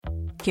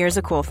Here's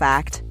a cool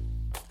fact.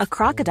 A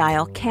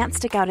crocodile can't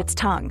stick out its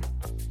tongue.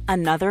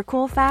 Another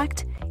cool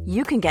fact,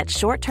 you can get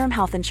short-term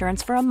health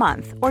insurance for a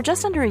month or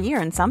just under a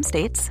year in some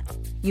states.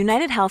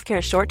 United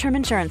Healthcare short-term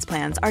insurance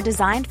plans are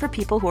designed for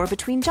people who are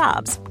between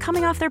jobs,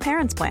 coming off their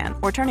parents' plan,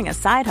 or turning a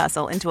side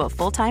hustle into a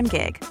full-time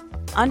gig.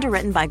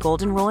 Underwritten by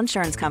Golden Rule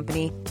Insurance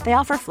Company, they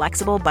offer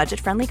flexible,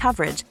 budget-friendly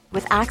coverage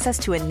with access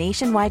to a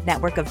nationwide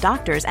network of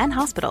doctors and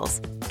hospitals.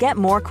 Get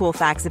more cool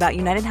facts about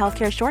United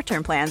Healthcare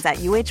short-term plans at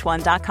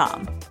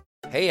uh1.com.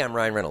 Hey, I'm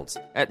Ryan Reynolds.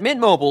 At Mint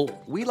Mobile,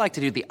 we like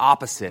to do the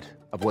opposite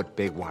of what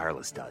Big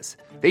Wireless does.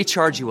 They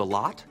charge you a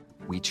lot,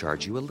 we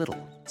charge you a little.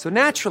 So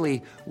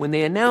naturally, when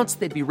they announced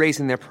they'd be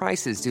raising their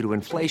prices due to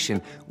inflation,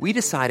 we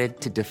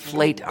decided to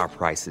deflate our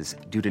prices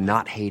due to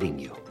not hating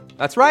you.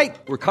 That's right.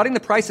 We're cutting the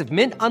price of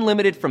Mint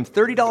Unlimited from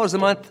 $30 a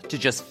month to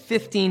just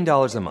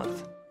 $15 a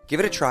month. Give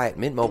it a try at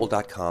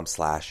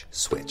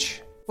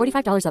mintmobile.com/switch.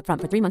 $45 up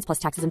front for 3 months plus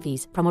taxes and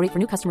fees. Promo rate for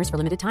new customers for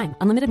limited time.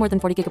 Unlimited more than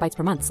 40 gigabytes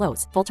per month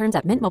slows. Full terms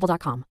at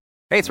mintmobile.com.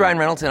 Hey, it's Ryan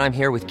Reynolds, and I'm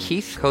here with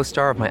Keith,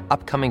 co-star of my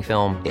upcoming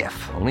film,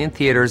 If, only in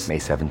theaters May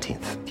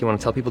 17th. Do you want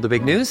to tell people the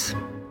big news?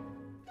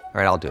 All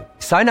right, I'll do it.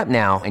 Sign up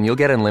now and you'll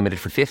get unlimited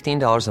for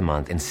 $15 a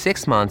month and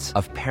 6 months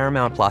of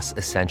Paramount Plus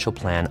Essential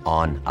Plan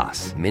on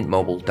us.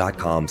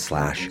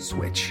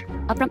 mintmobile.com/switch.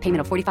 Upfront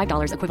payment of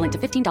 $45 equivalent to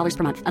 $15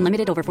 per month.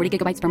 Unlimited over 40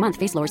 gigabytes per month.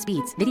 Face lower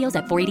speeds. Videos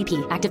at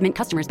 480p. Active Mint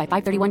customers by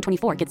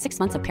 531.24 get 6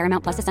 months of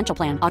Paramount Plus Essential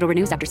Plan. Auto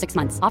renews after 6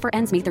 months. Offer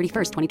ends May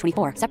 31st,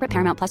 2024. Separate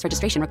Paramount Plus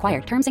registration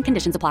required. Terms and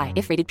conditions apply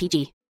if rated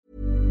PG.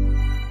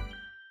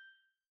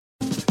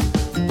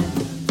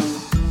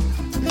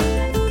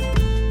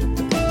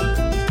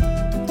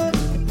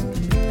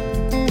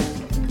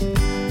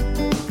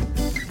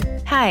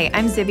 Hi,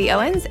 I'm Zibby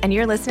Owens, and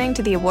you're listening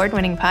to the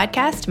award-winning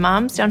podcast,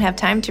 Moms Don't Have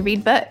Time to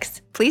Read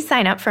Books. Please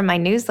sign up for my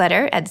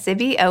newsletter at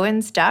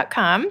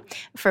zibbyowens.com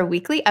for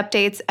weekly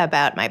updates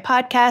about my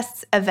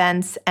podcasts,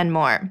 events, and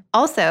more.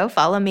 Also,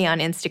 follow me on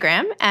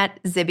Instagram at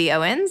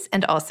zibbyowens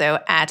and also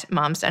at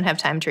Moms Don't Have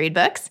Time to Read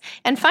Books.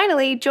 And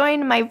finally,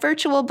 join my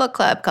virtual book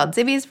club called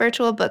Zibby's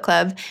Virtual Book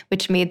Club,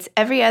 which meets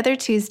every other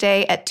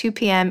Tuesday at 2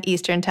 p.m.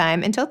 Eastern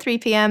Time until 3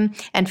 p.m.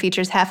 and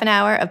features half an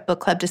hour of book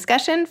club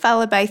discussion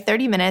followed by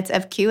 30 minutes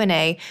of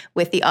Q&A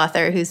with the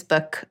author whose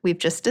book we've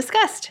just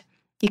discussed.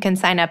 You can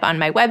sign up on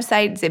my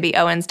website,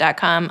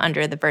 zibbyowens.com,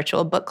 under the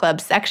Virtual Book Club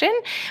section,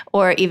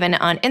 or even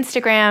on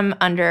Instagram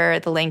under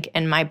the link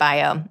in my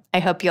bio.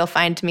 I hope you'll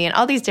find me in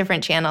all these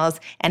different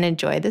channels and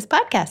enjoy this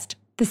podcast.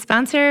 The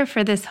sponsor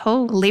for this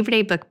whole Labor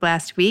Day Book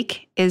Blast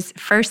week is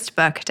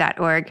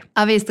firstbook.org.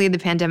 Obviously, the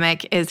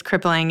pandemic is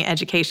crippling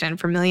education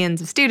for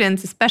millions of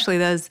students, especially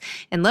those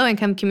in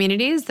low-income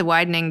communities. The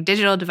widening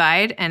digital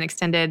divide and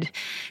extended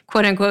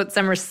quote-unquote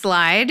summer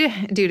slide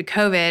due to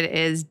COVID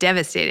is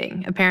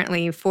devastating.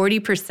 Apparently,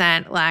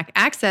 40% lack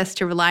access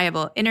to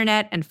reliable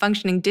internet and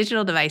functioning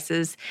digital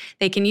devices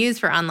they can use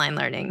for online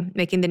learning,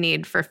 making the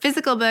need for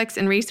physical books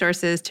and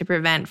resources to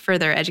prevent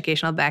further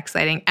educational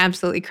backsliding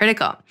absolutely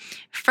critical.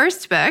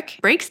 First Book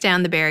breaks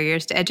down the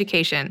barriers to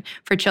education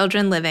for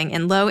children living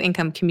in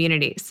low-income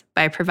communities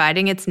by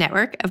providing its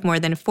network of more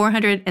than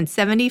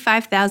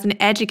 475,000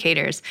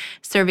 educators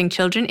serving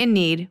children in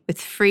need with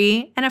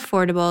free and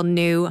affordable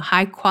new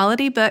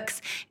high-quality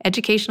books,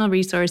 educational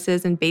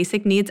resources, and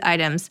basic needs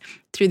items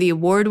through the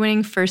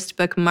award-winning First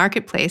Book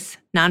Marketplace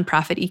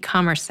nonprofit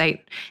e-commerce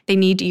site. They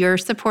need your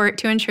support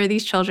to ensure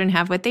these children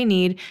have what they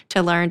need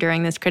to learn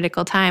during this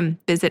critical time.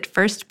 Visit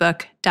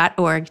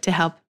firstbook.org to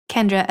help.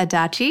 Kendra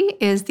Adachi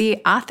is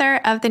the author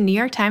of the New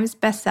York Times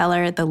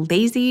bestseller, The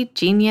Lazy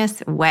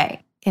Genius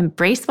Way.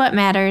 Embrace what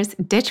matters,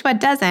 ditch what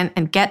doesn't,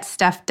 and get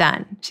stuff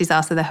done. She's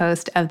also the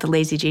host of the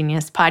Lazy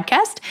Genius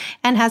podcast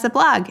and has a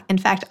blog. In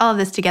fact, all of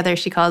this together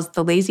she calls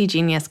the Lazy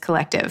Genius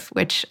Collective,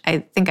 which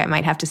I think I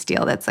might have to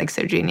steal. That's like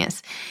so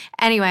genius.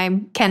 Anyway,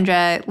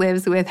 Kendra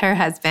lives with her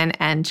husband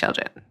and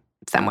children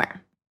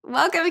somewhere.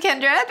 Welcome,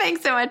 Kendra.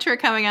 Thanks so much for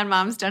coming on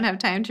Moms Don't Have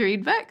Time to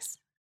Read Books.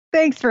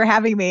 Thanks for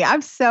having me.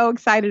 I'm so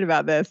excited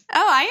about this.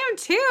 Oh, I am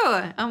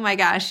too. Oh my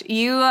gosh.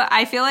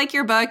 I feel like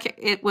your book,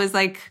 it was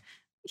like,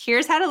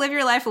 here's how to live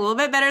your life a little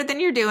bit better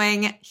than you're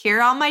doing. Here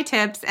are all my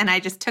tips. And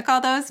I just took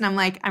all those and I'm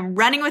like, I'm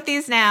running with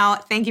these now.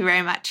 Thank you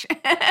very much.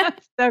 I'm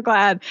so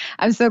glad.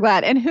 I'm so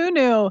glad. And who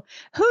knew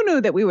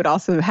that we would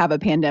also have a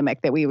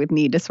pandemic that we would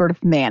need to sort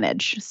of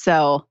manage.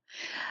 So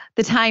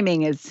the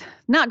timing is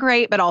not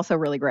great, but also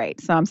really great.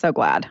 So I'm so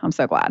glad.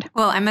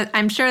 Well,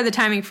 I'm sure the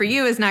timing for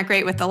you is not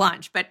great with the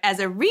launch, but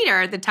as a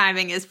reader, the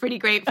timing is pretty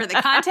great for the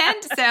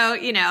content. So,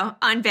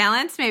 on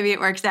balance, maybe it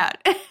works out.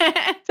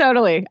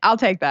 Totally. I'll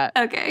take that.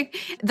 Okay.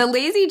 The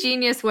Lazy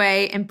Genius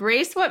Way: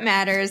 embrace what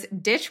matters,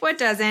 ditch what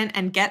doesn't,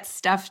 and get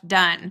stuff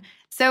done.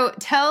 So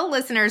tell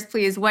listeners,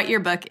 please, what your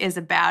book is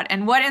about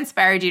and what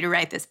inspired you to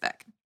write this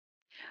book.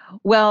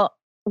 Well,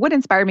 what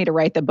inspired me to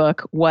write the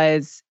book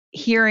was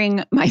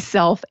hearing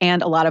myself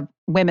and a lot of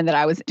women that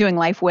I was doing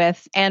life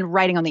with and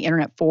writing on the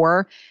internet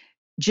for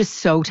just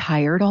so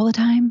tired all the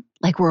time.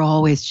 Like we're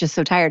always just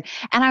so tired.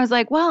 And I was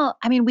like, well,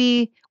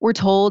 we were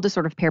told to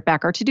sort of pare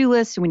back our to-do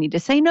list and we need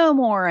to say no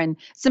more and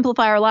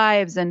simplify our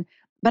lives. And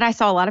But I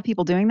saw a lot of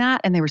people doing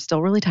that and they were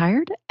still really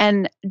tired,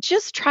 and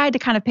just tried to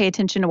kind of pay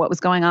attention to what was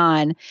going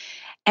on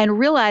and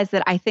realized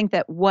that I think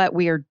that what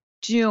we are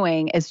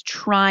doing is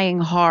trying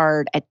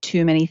hard at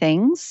too many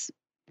things,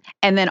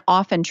 and then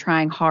often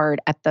trying hard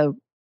at the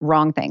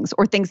wrong things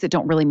or things that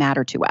don't really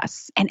matter to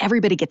us. And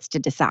everybody gets to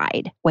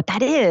decide what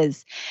that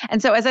is.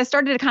 And so as I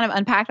started to kind of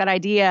unpack that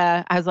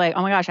idea, I was like,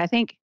 oh my gosh, I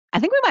think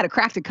we might have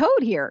cracked a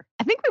code here.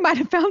 I think we might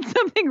have found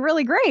something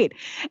really great.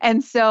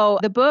 And so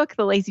the book,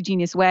 The Lazy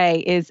Genius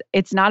Way,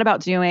 it's not about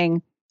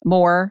doing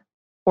more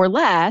or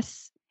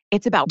less.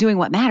 It's about doing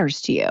what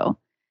matters to you.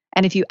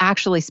 And if you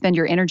actually spend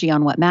your energy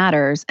on what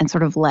matters and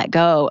sort of let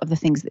go of the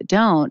things that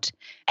don't,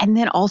 and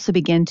then also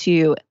begin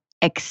to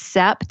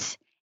accept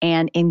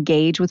and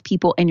engage with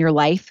people in your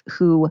life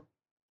who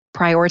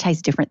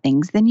prioritize different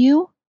things than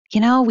you,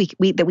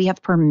 that we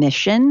have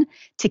permission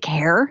to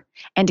care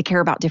and to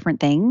care about different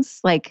things.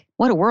 Like,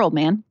 what a world,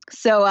 man.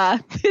 So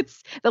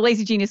it's The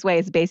Lazy Genius Way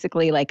is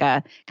basically like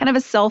a kind of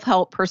a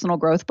self-help personal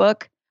growth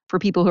book for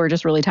people who are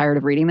just really tired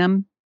of reading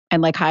them,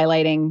 and like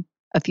highlighting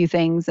a few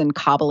things and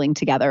cobbling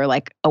together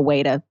like a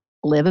way to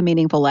live a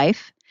meaningful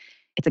life.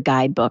 It's a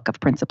guidebook of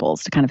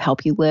principles to kind of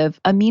help you live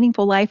a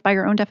meaningful life by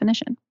your own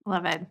definition.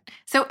 Love it.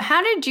 So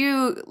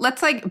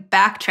let's like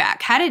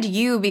backtrack. How did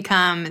you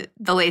become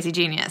the lazy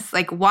genius?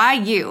 Like, why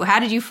you? How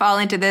did you fall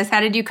into this?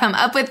 How did you come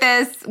up with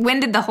this?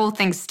 When did the whole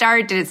thing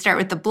start? Did it start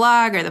with the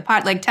blog or the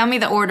pod? Like, tell me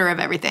the order of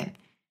everything.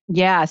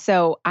 Yeah.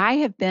 So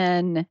I've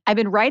been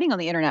writing on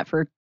the internet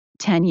for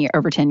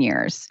over 10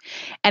 years.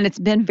 And it's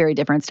been very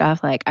different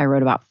stuff. Like, I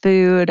wrote about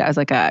food. I was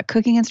like a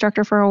cooking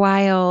instructor for a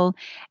while.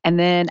 And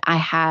then I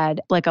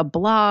had like a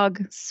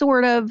blog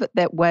sort of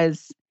that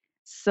was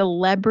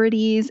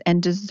celebrities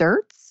and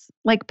desserts,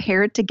 like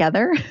paired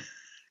together,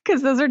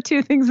 because those are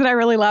two things that I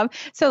really love.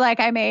 So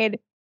like I made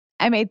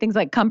things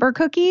like Cumber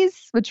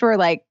cookies, which were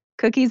like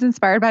cookies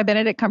inspired by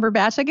Benedict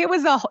Cumberbatch. Like, it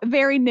was a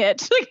very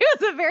niche, like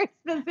it was a very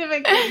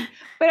specific thing,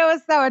 but it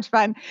was so much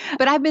fun.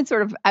 But I've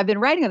been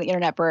writing on the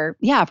internet for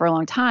a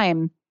long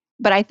time.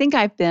 But I think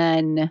I've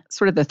been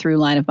sort of the through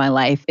line of my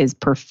life is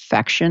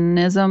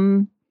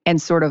perfectionism, and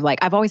sort of like,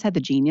 I've always had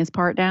the genius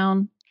part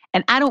down.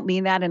 And I don't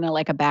mean that in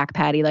a back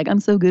patty, like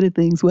I'm so good at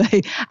things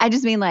way. I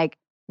just mean like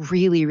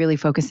really, really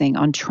focusing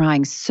on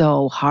trying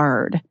so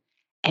hard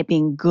at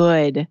being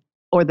good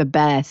or the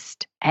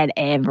best at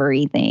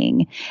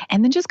everything,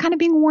 and then just kind of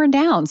being worn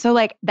down. So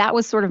like that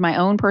was sort of my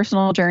own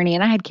personal journey.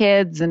 And I had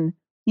kids, and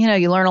you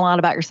learn a lot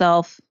about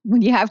yourself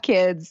when you have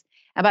kids.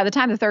 And by the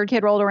time the third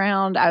kid rolled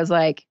around, I was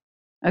like,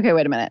 okay,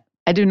 wait a minute.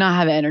 I do not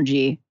have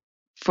energy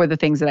for the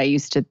things that I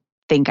used to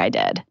think I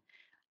did.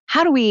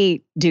 How do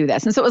we do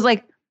this? And so it was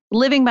like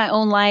living my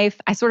own life.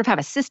 I sort of have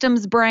a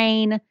systems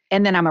brain,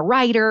 and then I'm a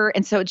writer.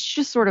 And so it's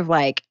just sort of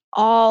like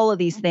all of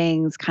these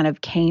things kind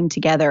of came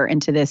together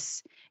into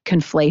this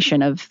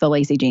conflation of the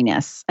lazy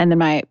genius. And then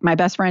my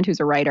best friend, who's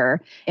a writer,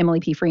 Emily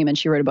P. Freeman,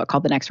 she wrote a book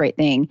called The Next Right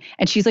Thing.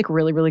 And she's like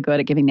really, really good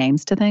at giving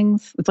names to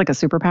things. It's like a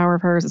superpower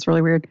of hers. It's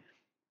really weird.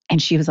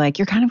 And she was like,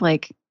 you're kind of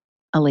like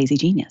a lazy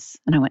genius.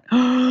 And I went,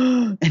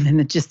 oh, and then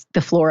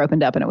the floor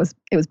opened up, and it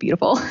was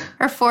beautiful.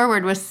 Her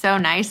foreword was so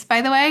nice,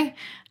 by the way.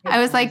 I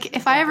was like,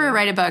 if I ever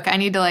write a book, I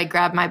need to like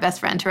grab my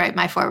best friend to write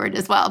my foreword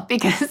as well,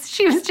 because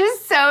she was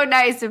just so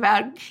nice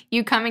about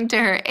you coming to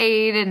her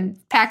aid and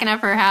packing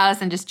up her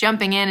house and just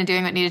jumping in and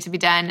doing what needed to be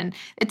done. And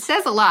it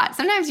says a lot.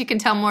 Sometimes you can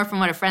tell more from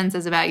what a friend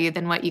says about you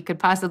than what you could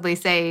possibly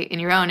say in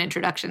your own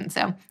introduction.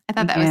 So I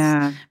thought that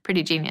was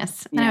pretty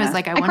genius. And I was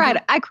like,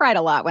 I cried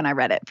a lot when I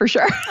read it, for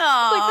sure.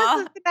 Like,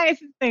 this is the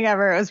nicest thing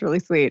ever. It was really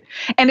sweet.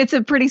 And it's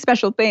a pretty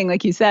special thing.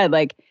 Like you said,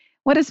 like,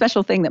 what a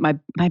special thing that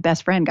my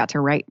best friend got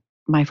to write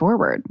my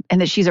foreword, and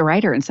that she's a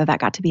writer. And so that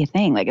got to be a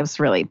thing. Like, it was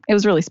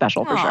really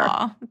special for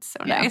sure. It's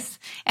so nice.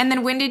 And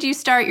then when did you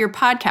start your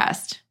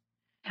podcast?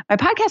 My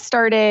podcast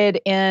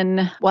started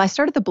I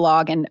started the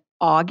blog in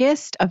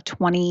August of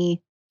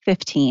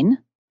 2015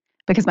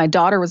 because my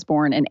daughter was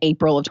born in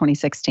April of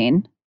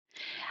 2016.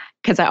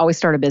 Because I always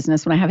start a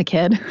business when I have a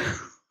kid.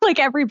 Like,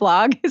 every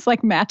blog is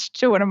like matched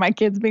to one of my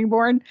kids being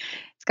born.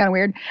 It's kind of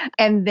weird.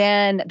 And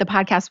then the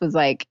podcast was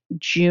like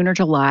June or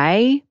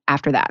July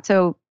after that.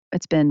 So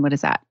it's been, what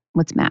is that?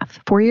 What's math?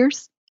 4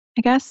 years,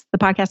 I guess the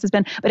podcast has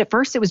been. But at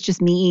first it was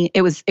just me.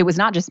 It was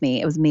not just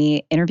me. It was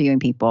me interviewing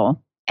people.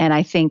 And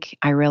I think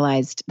I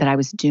realized that I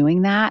was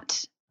doing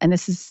that. And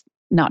this is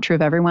not true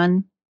of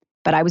everyone,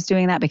 but I was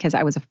doing that because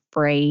I was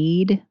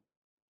afraid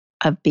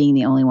of being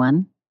the only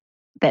one,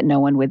 that no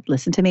one would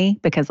listen to me,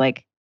 because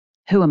like,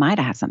 who am I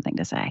to have something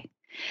to say?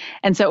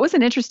 And so it was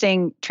an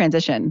interesting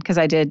transition, because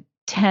I did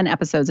 10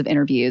 episodes of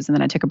interviews, and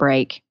then I took a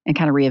break and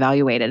kind of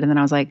reevaluated. And then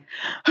I was like,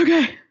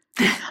 okay,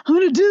 I'm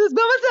going to do this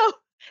by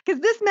myself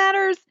because this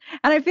matters.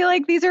 And I feel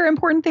like these are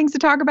important things to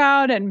talk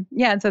about. And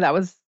and so that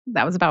was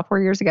about 4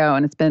 years ago.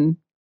 And it's been,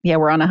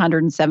 we're on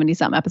 170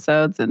 something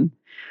episodes, and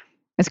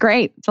it's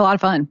great. It's a lot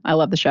of fun. I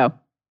love the show.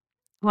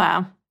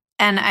 Wow.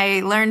 And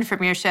I learned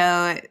from your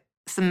show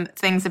some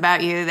things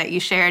about you that you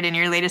shared in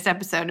your latest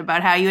episode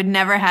about how you had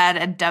never had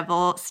a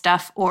double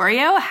stuffed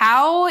Oreo.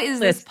 How is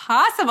this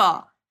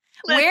possible?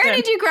 Where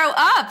did you grow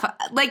up?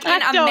 Like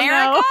in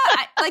America?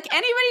 Like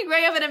anybody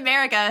growing up in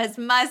America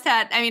must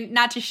have, I mean,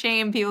 not to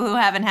shame people who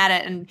haven't had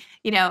it and,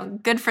 you know,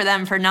 good for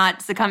them for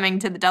not succumbing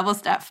to the double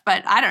stuff.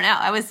 But I don't know.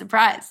 I was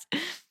surprised.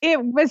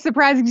 It was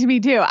surprising to me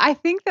too. I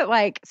think that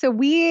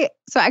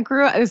I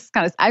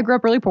grew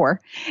up really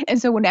poor.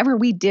 And so whenever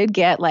we did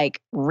get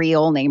like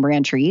real name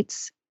brand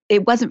treats,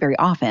 it wasn't very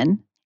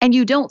often. And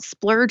you don't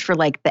splurge for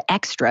like the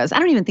extras. I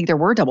don't even think there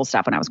were double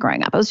stuff when I was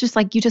growing up. I was just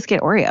like, you just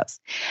get Oreos.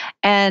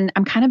 And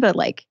I'm kind of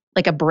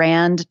a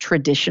brand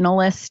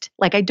traditionalist.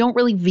 Like I don't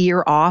really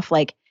veer off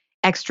like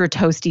extra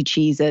toasty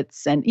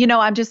Cheez-Its. And, you know,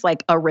 I'm just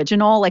like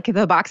original. Like if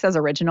the box says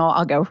original,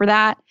 I'll go for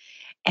that.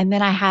 And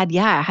then I had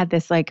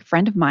this like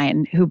friend of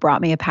mine who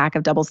brought me a pack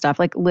of double stuff,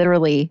 like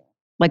literally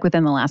like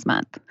within the last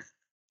month.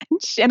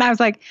 And I was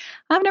like,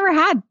 I've never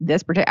had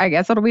this particular, I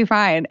guess it'll be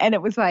fine. And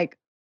it was like,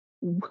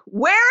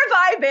 where have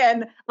I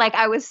been? Like,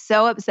 I was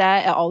so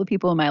upset at all the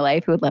people in my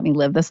life who would let me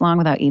live this long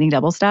without eating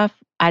double stuff.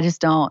 I just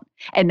don't.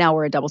 And now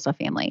we're a double stuff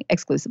family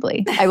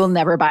exclusively. I will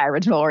never buy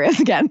original Oreos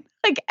again.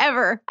 Like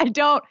ever. I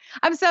don't.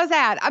 I'm so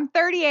sad. I'm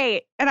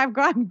 38 and I've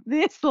gone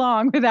this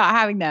long without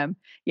having them.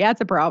 Yeah,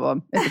 it's a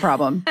problem. It's a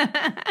problem.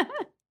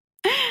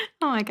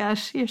 Oh my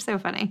gosh, you're so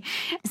funny.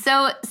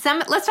 So let's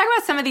talk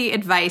about some of the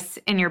advice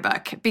in your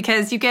book,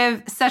 because you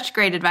give such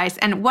great advice.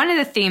 And one of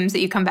the themes that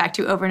you come back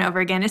to over and over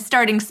again is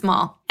starting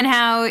small, and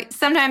how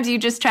sometimes you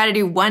just try to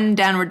do one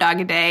downward dog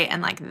a day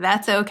and like,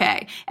 that's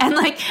okay. And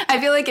like,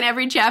 I feel like in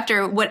every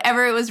chapter,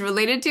 whatever it was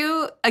related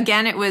to,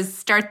 again, it was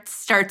start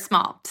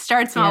small.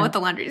 Start small with the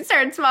laundry,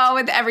 start small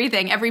with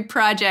everything, every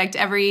project,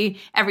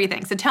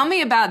 everything. So tell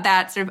me about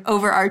that sort of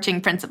overarching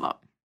principle.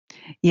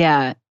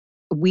 Yeah.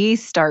 We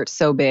start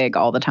so big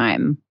all the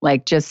time,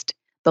 like just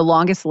the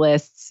longest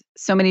lists,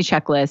 so many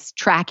checklists,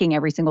 tracking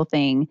every single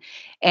thing.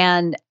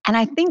 And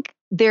I think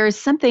there's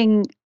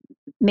something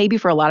maybe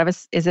for a lot of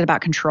us, is it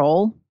about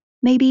control?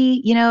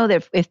 Maybe, you know,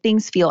 that if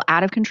things feel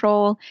out of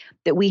control,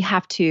 that we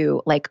have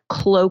to like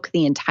cloak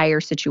the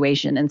entire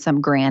situation in some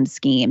grand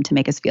scheme to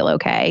make us feel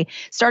okay.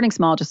 Starting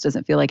small just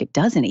doesn't feel like it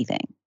does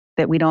anything,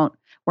 that we're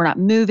not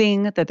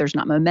moving, that there's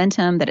not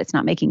momentum, that it's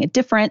not making a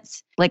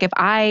difference. Like if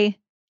I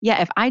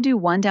do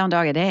one down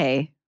dog a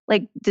day,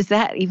 like, does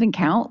that even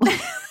count?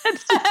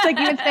 It's just like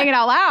even saying it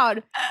out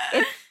loud.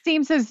 It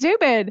seems so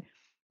stupid.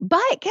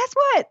 But guess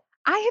what?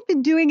 I have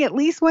been doing at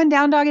least one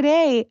down dog a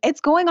day. It's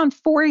going on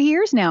 4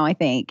 years now, I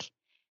think.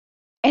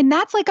 And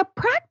that's like a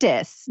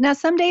practice. Now,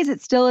 some days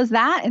it still is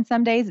that. And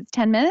some days it's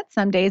 10 minutes.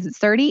 Some days it's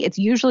 30. It's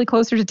usually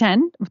closer to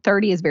 10.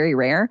 30 is very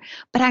rare.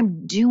 But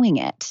I'm doing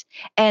it.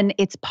 And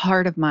it's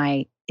part of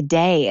my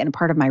day and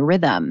part of my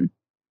rhythm.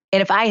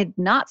 And if I had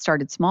not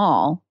started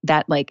small,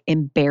 that like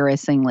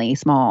embarrassingly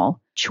small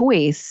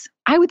choice,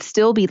 I would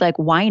still be like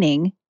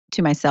whining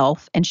to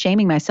myself and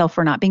shaming myself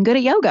for not being good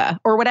at yoga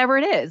or whatever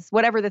it is,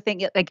 whatever the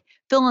thing, like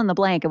fill in the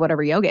blank of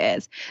whatever yoga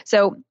is.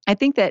 So I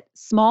think that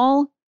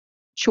small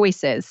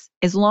choices,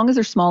 as long as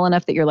they're small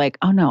enough that you're like,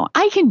 oh no,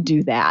 I can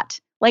do that.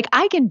 Like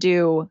I can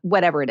do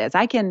whatever it is.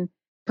 I can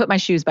put my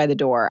shoes by the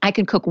door. I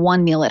can cook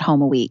one meal at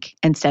home a week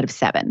instead of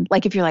 7.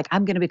 Like if you're like,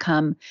 I'm going to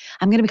become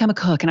a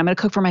cook and I'm going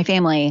to cook for my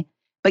family,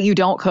 but you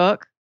don't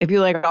cook, if you're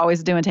like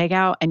always doing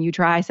takeout and you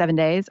try 7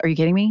 days, are you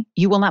kidding me?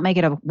 You will not make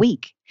it a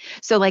week.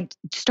 So like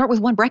start with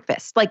one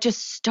breakfast, like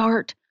just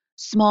start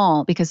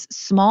small, because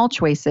small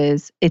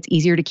choices, it's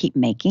easier to keep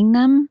making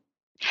them.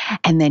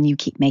 And then you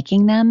keep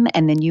making them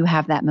and then you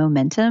have that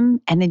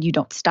momentum and then you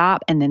don't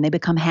stop and then they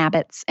become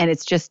habits. And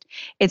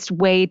it's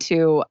way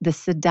to the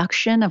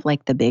seduction of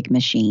like the big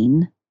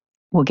machine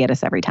will get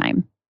us every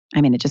time.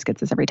 I mean, it just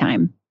gets us every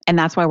time. And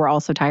that's why we're all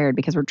so tired,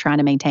 because we're trying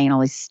to maintain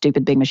all these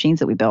stupid big machines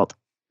that we built.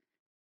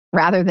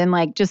 Rather than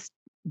like just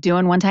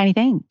doing one tiny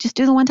thing. Just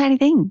do the one tiny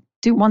thing.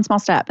 Do one small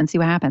step and see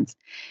what happens.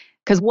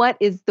 Because what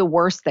is the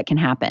worst that can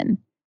happen?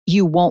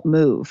 You won't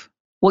move.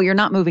 Well, you're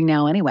not moving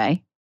now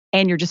anyway,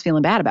 and you're just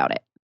feeling bad about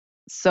it.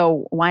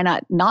 So why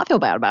not feel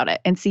bad about it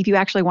and see if you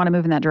actually want to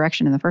move in that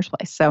direction in the first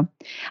place? So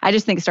I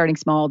just think starting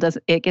small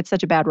it gets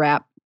such a bad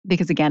rap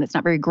because again, it's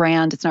not very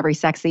grand, it's not very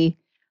sexy,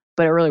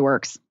 but it really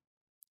works.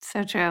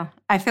 So true.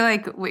 I feel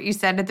like what you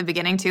said at the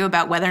beginning too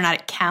about whether or not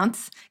it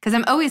counts, because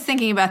I'm always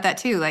thinking about that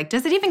too. Like,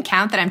 does it even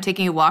count that I'm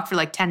taking a walk for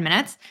like 10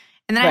 minutes?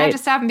 And then I have to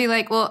stop and be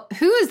like, well,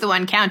 who is the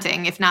one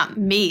counting if not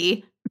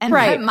me and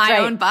my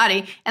own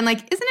body? And like,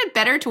 isn't it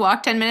better to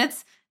walk 10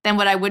 minutes than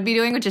what I would be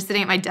doing, which is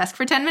sitting at my desk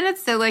for 10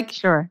 minutes? So like,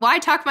 why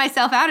talk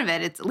myself out of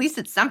it? At least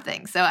it's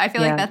something. So I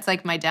feel like that's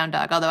like my down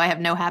dog, although I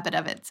have no habit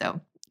of it. So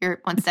you're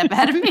one step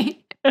ahead of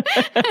me.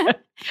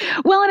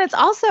 Well, and it's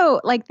also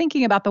like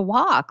thinking about the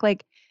walk,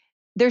 like,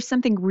 there's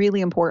something really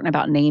important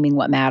about naming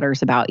what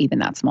matters about even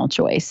that small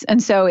choice.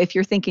 And so if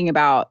you're thinking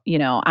about, you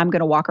know, I'm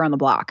going to walk around the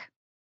block,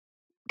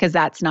 because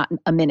that's not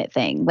a minute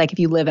thing. Like if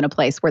you live in a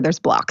place where there's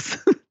blocks,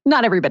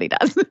 not everybody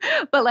does.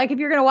 But like if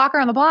you're going to walk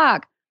around the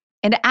block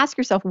and to ask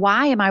yourself,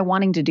 why am I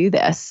wanting to do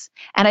this?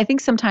 And I think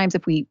sometimes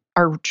if we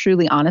are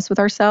truly honest with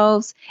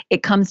ourselves,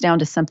 it comes down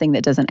to something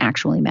that doesn't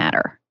actually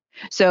matter.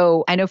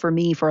 So I know for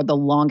me, for the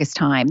longest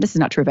time, this is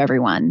not true of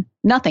everyone.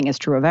 Nothing is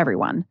true of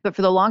everyone. But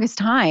for the longest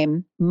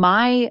time,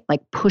 my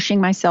like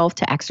pushing myself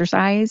to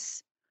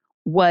exercise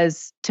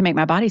was to make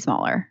my body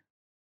smaller.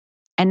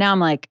 And now I'm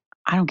like,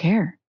 I don't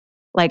care.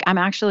 Like I'm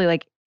actually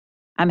like,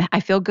 I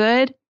feel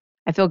good.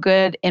 I feel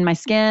good in my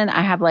skin.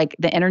 I have like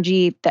the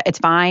energy that it's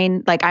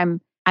fine. Like I'm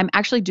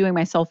actually doing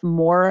myself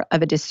more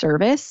of a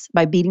disservice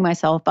by beating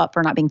myself up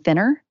for not being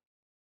thinner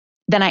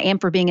than I am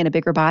for being in a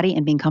bigger body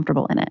and being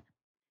comfortable in it.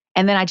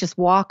 And then I just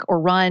walk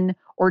or run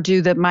or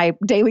do my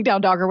daily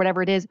down dog or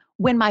whatever it is.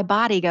 When my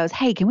body goes,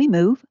 hey, can we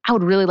move? I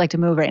would really like to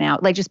move right now.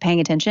 Like just paying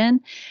attention.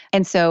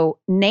 And so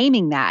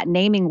naming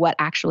what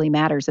actually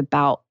matters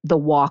about the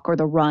walk or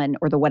the run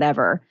or the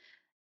whatever.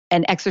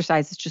 And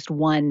exercise is just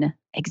one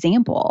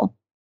example.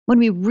 When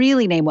we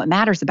really name what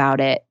matters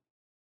about it,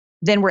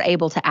 then we're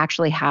able to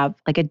actually have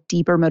like a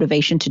deeper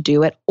motivation to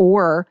do it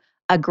or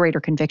a greater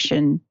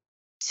conviction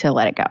to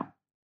let it go.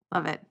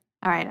 Love it.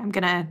 All right, I'm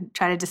going to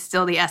try to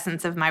distill the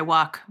essence of my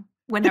walk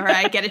whenever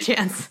I get a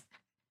chance.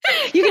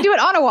 You can do it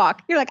on a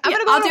walk. You're like, I'm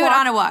going to go I'll do it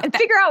on a walk and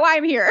figure out why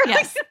I'm here.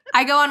 Yes.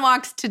 I go on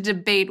walks to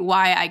debate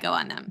why I go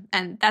on them.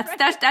 And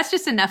that's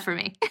just enough for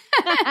me.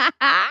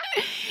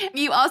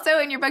 You also,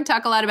 in your book,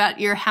 talk a lot about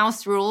your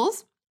house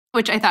rules,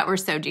 which I thought were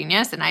so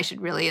genius, and I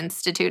should really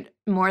institute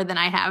more than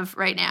I have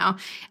right now.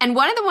 And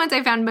one of the ones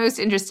I found most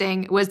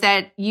interesting was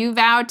that you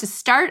vowed to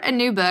start a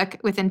new book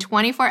within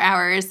 24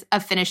 hours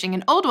of finishing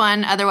an old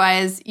one.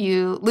 Otherwise,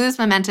 you lose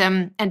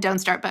momentum and don't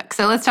start books.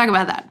 So let's talk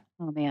about that.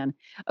 Oh, man.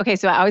 Okay,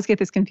 so I always get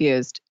this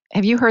confused.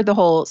 Have you heard the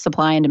whole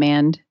supply and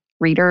demand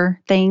reader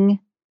thing?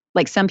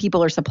 Like some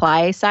people are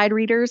supply side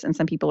readers and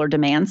some people are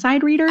demand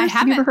side readers. I haven't.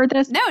 Have you ever heard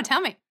this? No,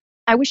 tell me.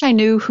 I wish I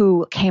knew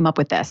who came up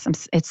with this.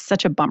 It's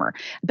such a bummer.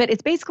 But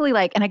it's basically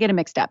like, and I get it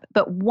mixed up,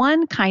 but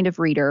one kind of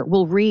reader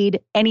will read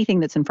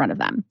anything that's in front of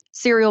them.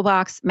 Cereal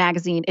box,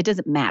 magazine, it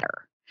doesn't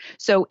matter.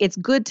 So it's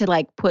good to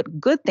like put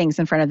good things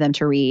in front of them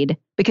to read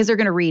because they're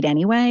going to read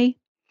anyway.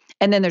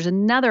 And then there's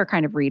another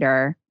kind of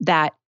reader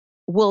that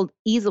will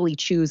easily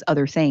choose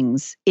other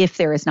things if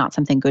there is not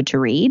something good to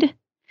read.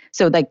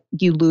 So like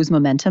you lose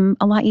momentum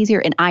a lot easier.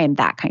 And I am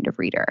that kind of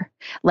reader.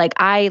 Like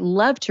I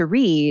love to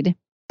read,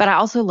 but I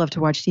also love to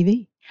watch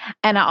TV.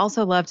 And I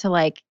also love to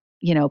like,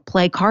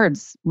 play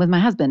cards with my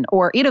husband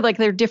or, like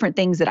there are different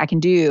things that I can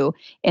do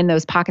in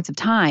those pockets of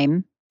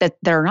time that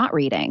they're not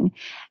reading.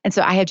 And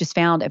so I have just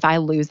found if I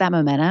lose that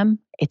momentum,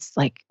 it's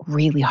like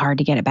really hard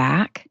to get it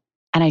back.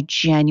 And I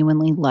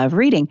genuinely love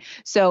reading.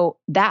 So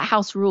that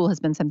house rule has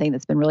been something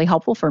that's been really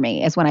helpful for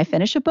me is when I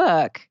finish a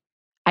book,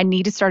 I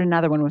need to start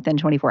another one within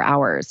 24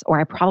 hours or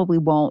I probably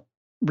won't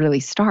really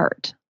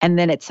start. And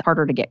then it's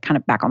harder to get kind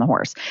of back on the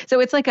horse.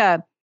 So it's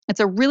a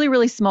really,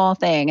 really small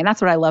thing. And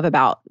that's what I love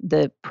about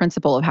the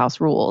principle of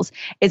house rules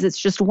is it's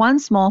just one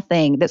small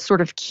thing that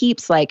sort of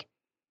keeps like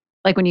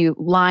when you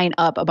line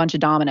up a bunch of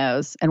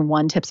dominoes and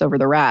one tips over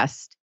the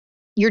rest,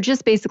 you're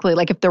just basically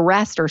like if the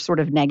rest are sort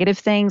of negative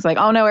things like,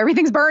 oh no,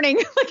 everything's burning,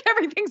 like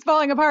everything's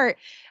falling apart.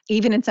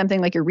 Even in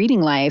something like your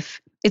reading life,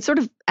 it's sort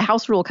of a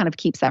house rule kind of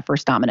keeps that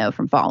first domino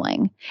from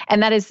falling.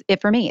 And that is it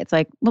for me. It's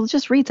like, well,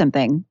 just read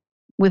something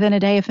within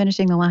a day of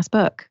finishing the last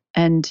book.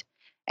 And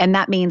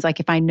that means like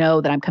if I know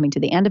that I'm coming to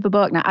the end of a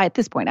book, now at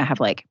this point I have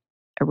like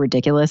a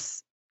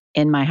ridiculous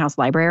in my house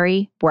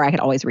library where I could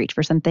always reach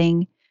for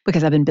something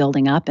because I've been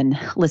building up and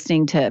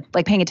listening to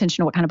like paying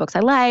attention to what kind of books I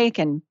like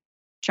and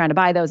trying to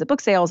buy those at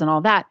book sales and all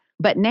that.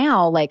 But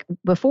now, like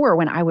before,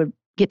 when I would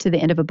get to the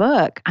end of a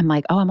book, I'm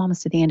like, oh, I'm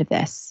almost to the end of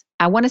this.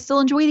 I want to still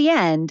enjoy the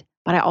end,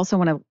 but I also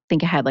want to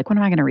think ahead, like, what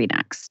am I going to read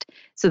next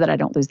so that I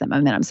don't lose that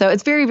momentum? So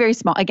it's very, very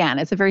small. Again,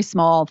 it's a very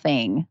small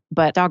thing,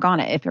 but doggone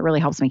it if it really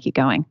helps me keep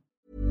going.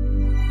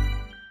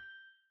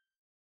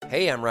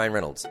 Hey, I'm Ryan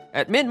Reynolds.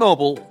 At Mint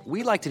Mobile,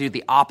 we like to do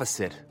the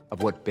opposite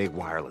of what Big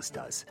Wireless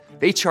does.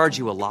 They charge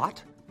you a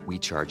lot. We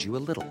charge you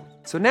a little.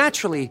 So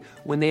naturally,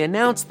 when they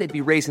announced they'd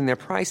be raising their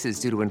prices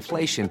due to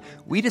inflation,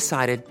 we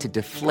decided to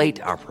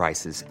deflate our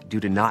prices due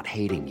to not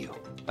hating you.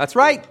 That's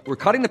right. We're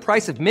cutting the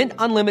price of Mint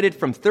Unlimited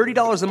from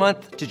 $30 a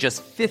month to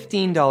just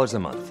 $15 a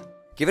month.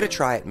 Give it a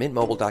try at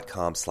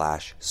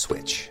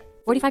mintmobile.com/switch.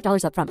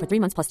 $45 up front for 3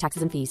 months plus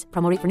taxes and fees.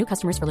 Promo rate for new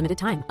customers for limited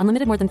time.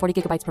 Unlimited more than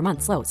 40 gigabytes per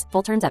month slows.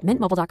 Full terms at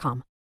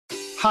mintmobile.com.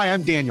 Hi,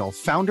 I'm Daniel,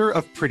 founder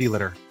of Pretty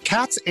Litter.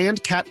 Cats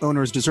and cat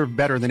owners deserve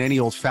better than any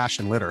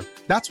old-fashioned litter.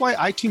 That's why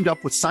I teamed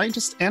up with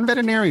scientists and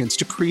veterinarians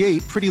to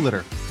create Pretty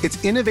Litter.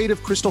 Its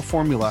innovative crystal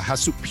formula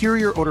has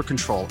superior odor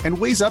control and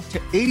weighs up to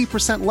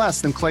 80%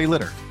 less than clay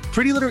litter.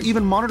 Pretty Litter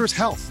even monitors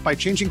health by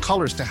changing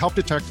colors to help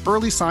detect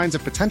early signs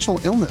of potential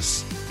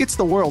illness. It's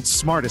the world's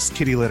smartest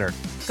kitty litter.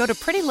 Go to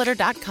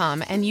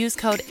prettylitter.com and use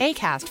code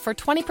ACAST for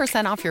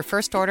 20% off your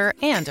first order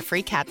and a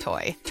free cat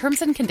toy.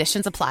 Terms and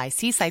conditions apply.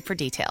 See site for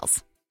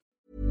details.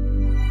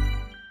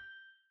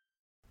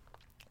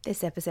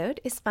 This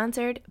episode is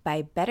sponsored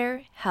by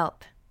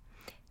BetterHelp.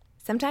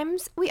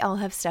 Sometimes we all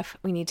have stuff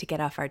we need to get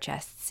off our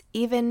chests.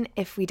 Even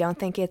if we don't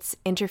think it's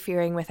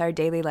interfering with our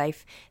daily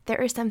life, there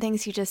are some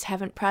things you just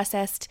haven't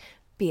processed,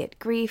 be it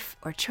grief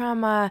or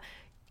trauma,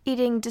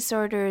 eating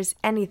disorders,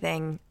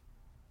 anything.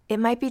 it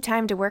might be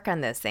time to work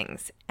on those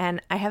things.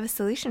 And I have a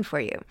solution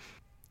for you.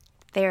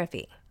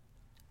 Therapy.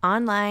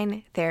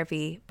 Online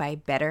therapy by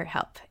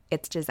BetterHelp.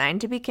 It's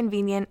designed to be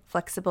convenient,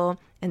 flexible,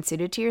 and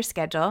suited to your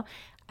schedule.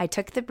 I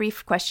took the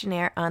brief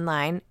questionnaire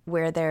online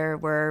where there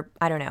were,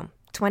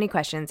 20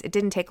 questions. It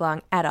didn't take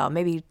long at all,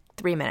 maybe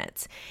 3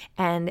 minutes.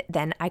 And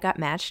then I got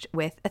matched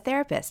with a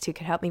therapist who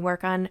could help me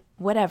work on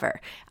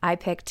whatever. I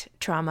picked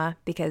trauma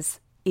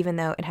because even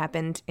though it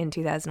happened in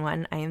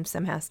 2001, I am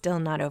somehow still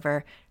not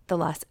over the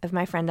loss of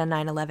my friend on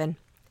 9/11.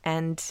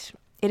 And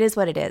it is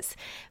what it is.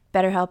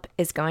 BetterHelp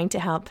is going to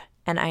help.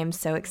 And I am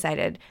so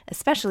excited,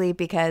 especially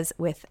because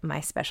with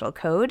my special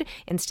code,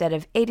 instead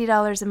of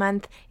 $80 a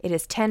month, it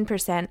is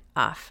 10%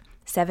 off,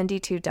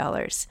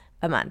 $72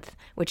 a month,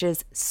 which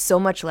is so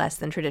much less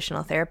than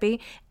traditional therapy.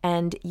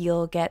 And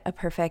you'll get a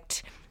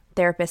perfect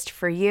therapist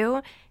for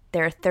you.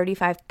 There are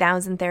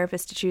 35,000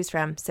 therapists to choose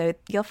from, so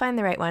you'll find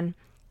the right one.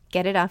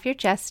 Get it off your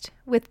chest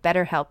with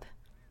BetterHelp.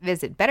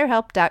 Visit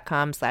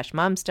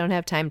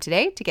betterhelp.com/momsdon'thavetime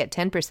today to get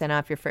 10%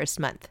 off your first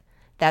month.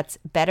 That's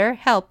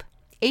BetterHelp,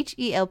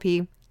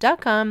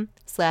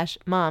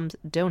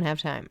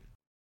 HELP.com/momsdon'thavetime.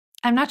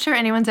 I'm not sure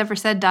anyone's ever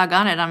said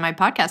doggone it on my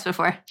podcast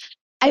before.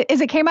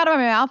 As it came out of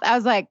my mouth, I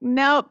was like,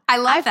 nope. I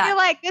love that. I feel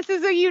like this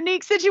is a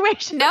unique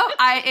situation. No,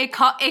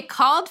 it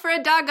called for a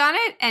doggone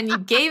it, and you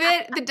gave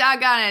it the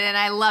doggone it, and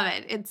I love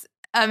it. It's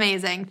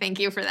amazing. Thank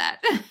you for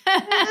that.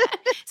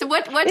 So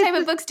what type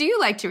of books do you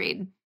like to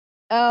read?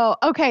 Oh,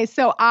 okay.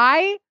 So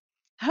I'm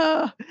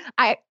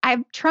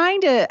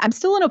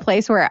still in a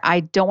place where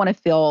I don't want to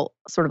feel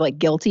sort of like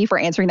guilty for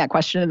answering that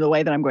question in the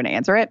way that I'm going to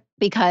answer it,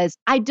 because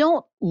I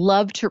don't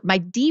love to, my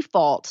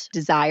default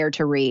desire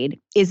to read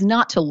is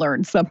not to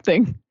learn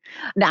something.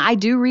 Now I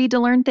do read to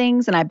learn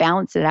things and I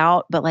balance it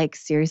out, but like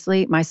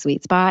seriously, my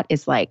sweet spot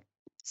is like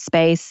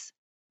space,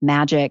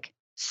 magic,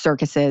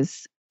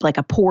 circuses, like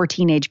a poor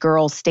teenage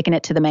girl sticking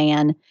it to the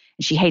man.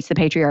 She hates the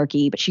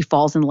patriarchy, but she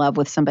falls in love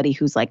with somebody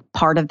who's like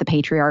part of the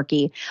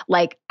patriarchy.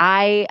 Like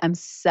I am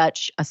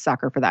such a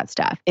sucker for that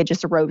stuff. It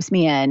just ropes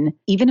me in.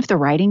 Even if the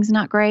writing's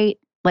not great,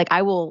 like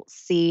I will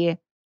see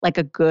like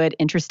a good,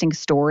 interesting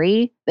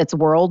story that's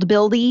world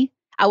buildy.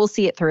 I will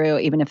see it through,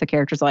 even if the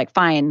characters are like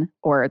fine,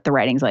 or the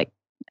writing's like,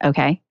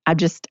 okay. I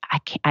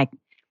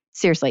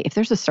seriously, if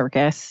there's a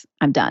circus,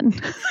 I'm done.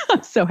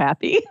 I'm so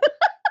happy.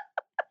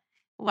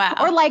 Wow.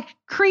 Or like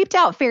creeped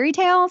out fairy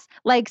tales,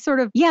 like sort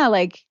of,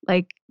 like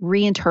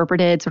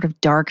reinterpreted sort of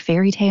dark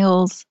fairy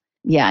tales.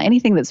 Yeah,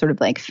 anything that's sort of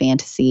like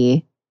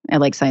fantasy. I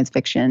like science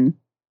fiction.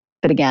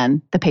 But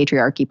again, the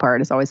patriarchy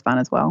part is always fun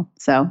as well.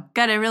 So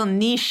got a real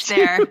niche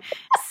there.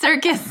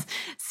 Circus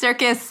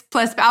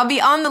plus, I'll be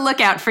on the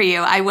lookout for you.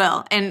 I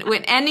will. And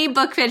with any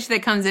book pitch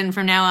that comes in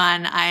from now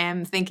on, I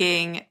am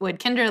thinking, would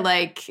Kendra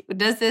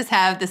does this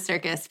have the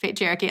circus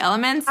patriarchy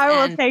elements?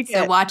 I will take it.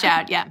 So watch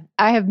out. Yeah.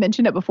 I have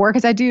mentioned it before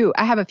because I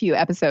have a few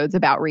episodes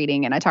about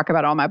reading and I talk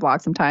about it on my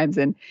blog sometimes.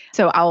 And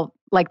so I'll,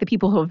 like the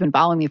people who have been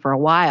following me for a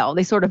while,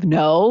 they sort of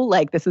know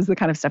like this is the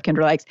kind of stuff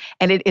Kendra likes.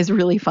 And it is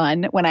really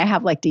fun when I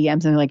have like DMs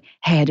and they're like,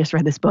 hey, I just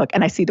read this book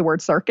and I see the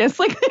word circus.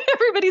 Like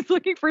everybody's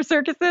looking for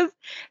circuses.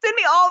 Send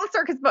me all the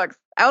circus books.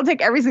 I'll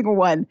take every single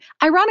one.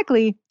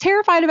 Ironically,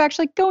 terrified of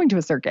actually going to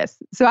a circus.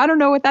 So I don't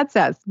know what that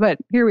says, but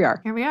here we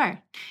are. Here we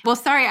are. Well,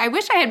 sorry, I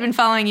wish I had been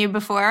following you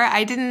before.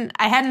 I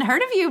hadn't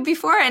heard of you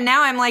before. And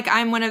now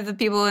I'm one of the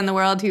people in the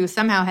world who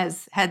somehow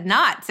had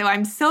not. So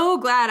I'm so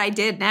glad I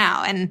did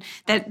now. And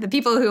that the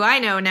people who I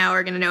know now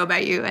are going to know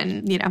about you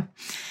and,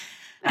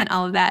 and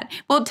all of that.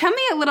 Well, tell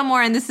me a little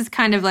more, and this is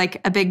kind of like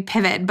a big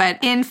pivot, but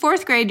in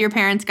 4th grade, your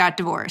parents got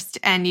divorced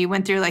and you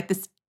went through like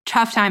this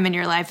tough time in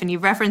your life and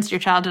you've referenced your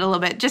childhood a little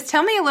bit. Just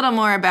tell me a little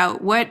more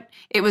about what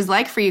it was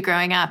like for you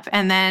growing up.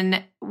 And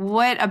then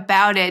what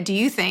about it do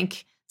you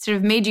think sort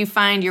of made you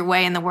find your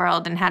way in the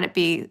world and had it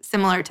be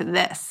similar to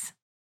this?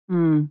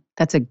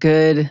 That's a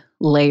good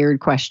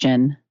layered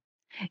question.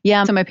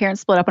 Yeah. So my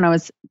parents split up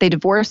they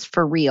divorced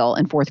for real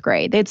in 4th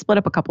grade. They'd split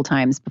up a couple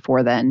times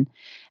before then.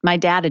 My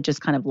dad had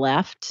just kind of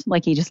left,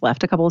 like he just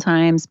left a couple of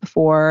times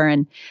before.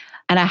 And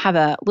I have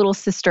a little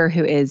sister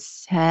who is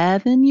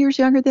 7 years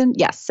younger than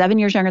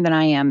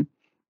I am.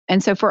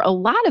 And so for a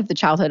lot of the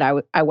childhood,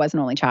 I was an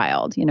only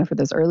child, for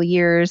those early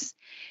years.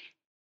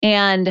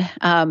 And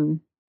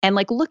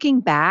like looking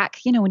back,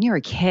 when you're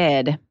a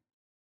kid,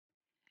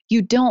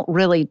 you don't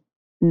really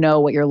know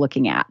what you're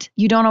looking at.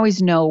 You don't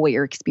always know what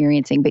you're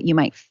experiencing, but you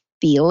might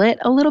feel it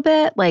a little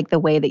bit, like the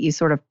way that you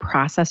sort of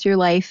process your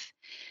life,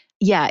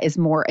 is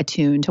more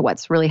attuned to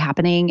what's really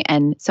happening.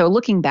 And so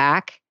looking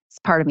back,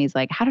 part of me is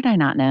like, how did I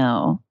not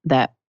know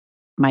that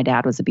my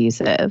dad was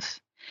abusive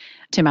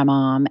to my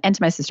mom and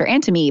to my sister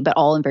and to me, but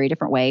all in very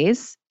different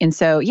ways? And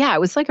so, it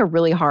was like a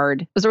really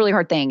hard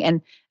thing.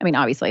 And I mean,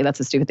 obviously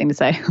that's a stupid thing to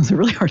say. It was a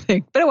really hard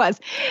thing, but it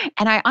was.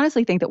 And I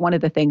honestly think that one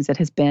of the things that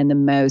has been the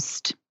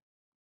most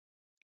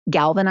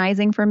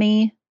galvanizing for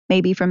me,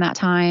 maybe from that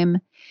time,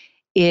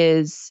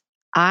 is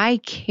I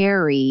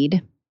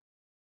carried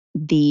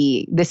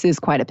this is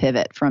quite a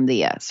pivot from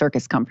the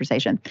circus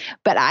conversation,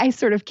 but I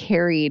sort of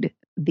carried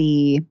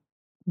the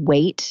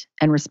weight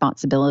and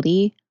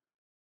responsibility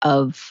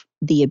of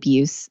the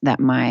abuse that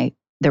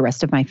the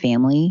rest of my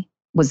family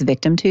was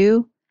victim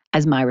to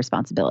as my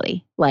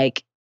responsibility.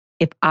 Like,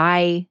 if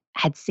I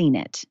had seen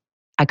it,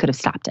 I could have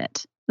stopped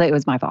it. Like, it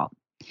was my fault.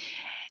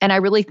 And I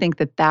really think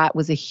that that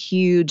was a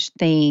huge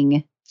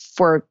thing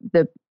for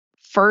the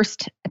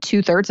first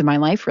 2/3 of my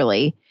life,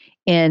 really,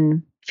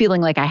 in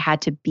feeling like I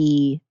had to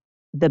be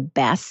the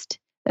best,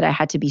 that I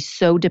had to be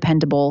so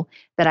dependable,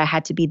 that I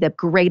had to be the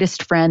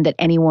greatest friend that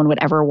anyone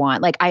would ever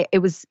want. Like, I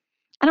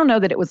don't know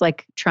that it was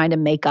like trying to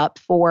make up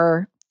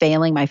for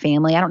failing my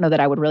family. I don't know that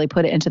I would really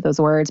put it into those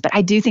words, but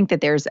I do think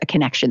that there's a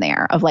connection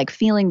there of like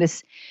feeling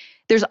this.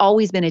 There's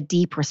always been a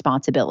deep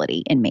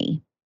responsibility in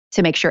me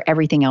to make sure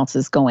everything else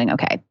is going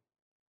okay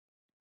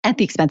at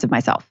the expense of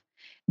myself,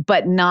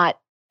 but not,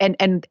 and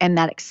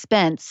that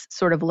expense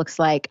sort of looks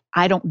like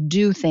I don't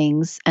do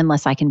things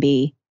unless I can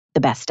be the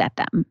best at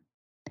them.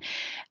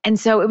 And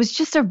so it was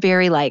just a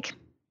very like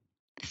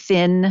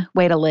thin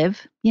way to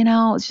live, you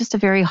know. It's just a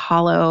very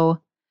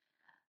hollow,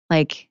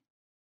 like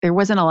there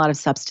wasn't a lot of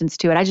substance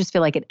to it. I just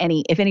feel like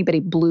if anybody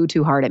blew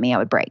too hard at me, I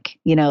would break.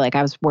 You know, like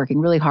I was working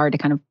really hard to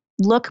kind of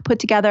look put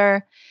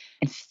together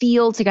and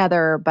feel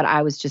together, but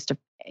I was just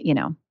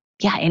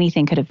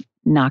anything could have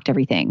knocked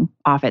everything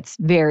off its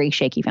very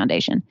shaky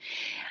foundation.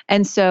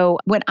 And so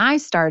when I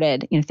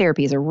started,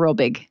 therapy is a real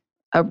big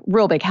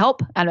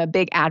help. I'm a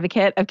big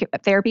advocate of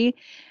therapy.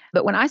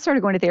 But when I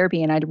started going to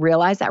therapy and I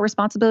realized that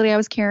responsibility I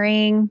was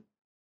carrying,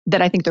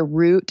 that I think the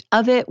root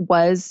of it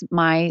was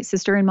my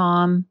sister and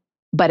mom,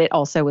 but it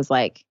also was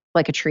like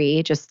a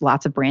tree, just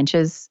lots of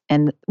branches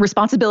and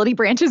responsibility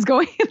branches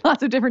going in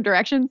lots of different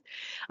directions.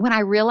 When I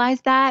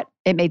realized that,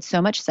 it made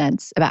so much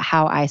sense about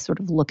how I sort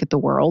of look at the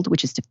world,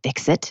 which is to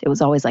fix it. It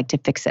was always like, to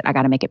fix it, I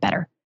got to make it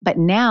better. But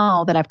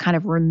now that I've kind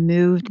of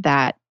removed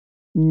that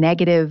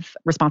negative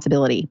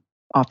responsibility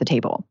off the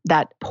table,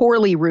 that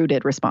poorly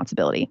rooted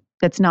responsibility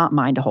that's not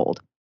mine to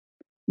hold.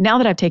 Now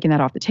that I've taken that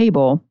off the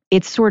table,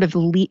 it's sort of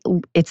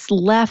it's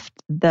left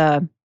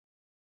the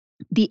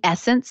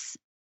essence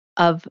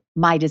of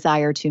my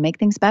desire to make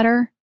things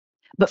better,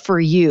 but for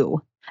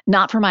you,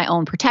 not for my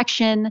own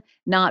protection,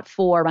 not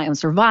for my own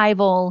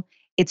survival.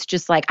 It's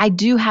just like,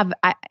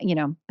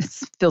 it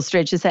feels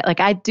strange to say,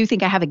 like, I do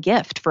think I have a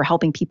gift for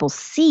helping people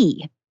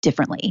see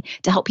differently,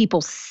 to help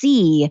people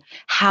see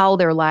how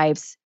their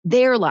lives,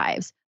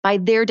 by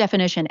their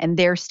definition and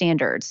their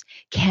standards,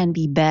 can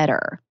be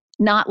better.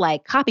 Not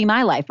like, copy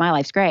my life, my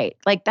life's great.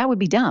 Like, that would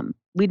be dumb.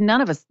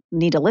 None of us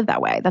need to live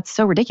that way. That's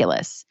so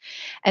ridiculous.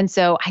 And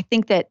so I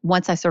think that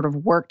once I sort of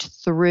worked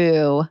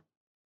through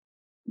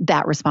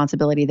that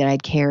responsibility that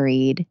I'd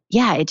carried,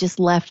 it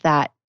just left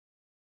that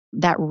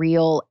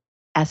real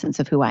essence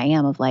of who I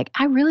am, of like,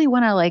 I really do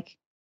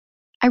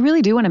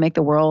want to make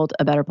the world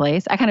a better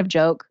place. I kind of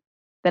joke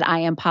that I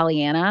am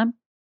Pollyanna,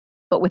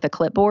 but with a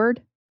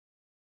clipboard.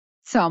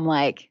 So I'm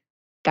like,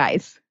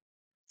 guys,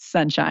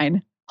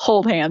 sunshine,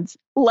 hold hands,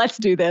 let's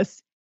do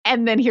this.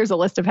 And then here's a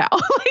list of how.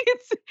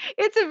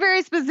 It's a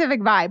very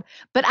specific vibe.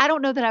 But I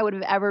don't know that I would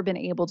have ever been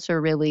able to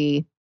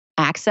really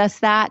access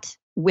that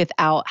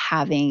without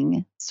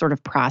having sort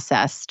of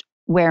processed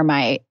where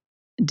my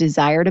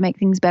desire to make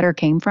things better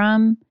came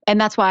from. And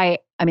that's why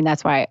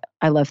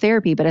I love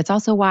therapy, but it's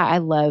also why I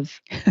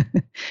love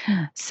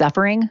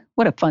suffering.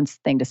 What a fun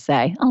thing to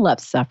say. I love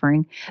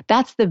suffering.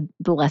 That's the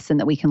lesson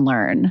that we can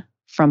learn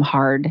from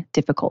hard,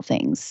 difficult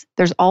things.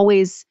 There's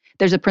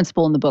a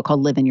principle in the book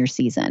called live in your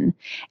season.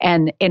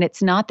 And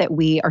it's not that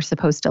we are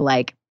supposed to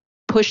like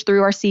push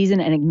through our season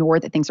and ignore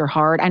that things are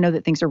hard. I know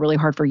that things are really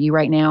hard for you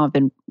right now. I've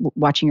been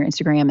watching your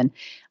Instagram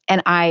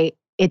and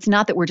it's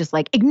not that we're just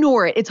like,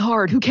 ignore it, it's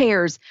hard, who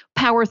cares,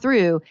 power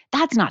through.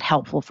 That's not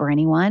helpful for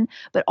anyone.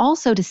 But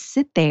also to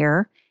sit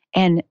there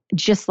and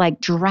just like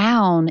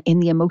drown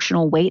in the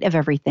emotional weight of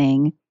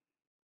everything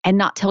and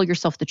not tell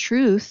yourself the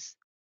truth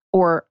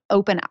or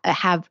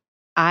have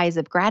eyes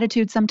of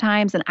gratitude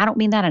sometimes. And I don't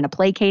mean that in a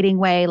placating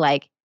way,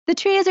 like, the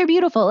trees are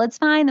beautiful, it's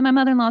fine that my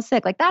mother-in-law is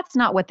sick. Like, that's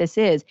not what this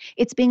is.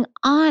 It's being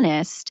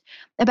honest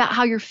about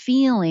how you're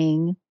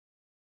feeling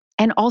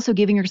and also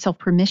giving yourself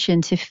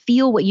permission to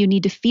feel what you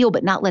need to feel,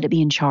 but not let it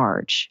be in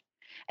charge,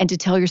 and to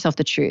tell yourself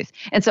the truth.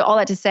 And so all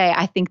that to say,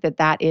 I think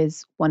that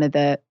is one of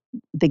the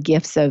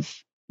gifts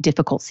of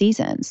difficult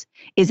seasons,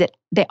 is that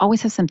they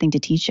always have something to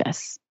teach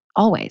us.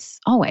 Always,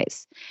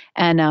 always.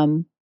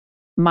 And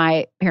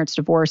my parents'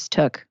 divorce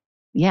took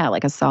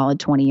like a solid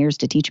 20 years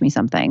to teach me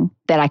something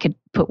that I could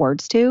put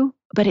words to,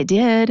 but it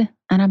did.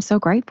 And I'm so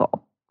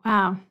grateful.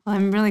 Wow. Well,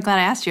 I'm really glad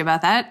I asked you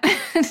about that.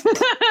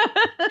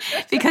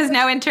 Because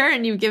now in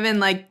turn, you've given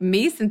like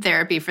me some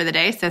therapy for the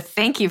day. So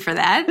thank you for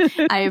that.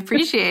 I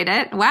appreciate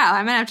it. Wow.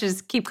 I'm going to have to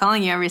just keep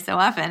calling you every so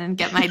often and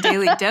get my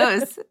daily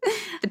dose.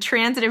 The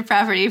transitive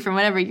property from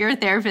whatever your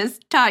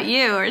therapist taught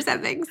you or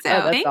something. So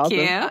thank awesome.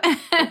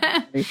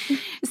 You.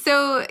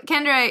 So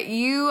Kendra,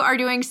 you are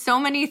doing so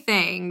many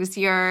things.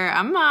 You're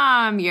a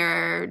mom,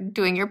 you're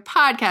doing your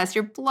podcast,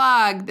 your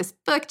blog, this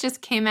book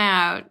just came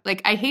out.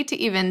 Like, I hate to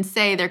even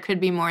say there could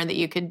be more that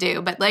you could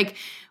do, but like,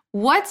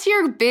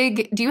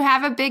 do you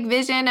have a big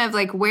vision of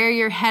like where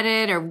you're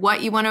headed or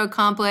what you want to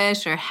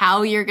accomplish or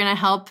how you're going to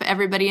help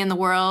everybody in the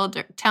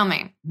world? Tell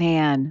me.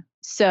 Man.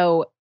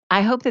 So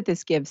I hope that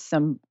this gives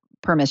some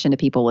permission to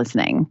people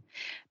listening,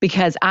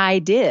 because I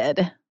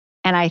did,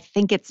 and I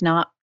think it's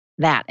not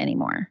that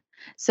anymore.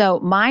 So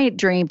my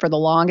dream for the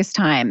longest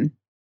time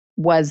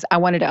was I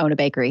wanted to own a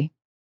bakery.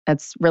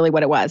 That's really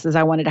what it was, is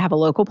I wanted to have a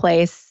local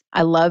place.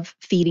 I love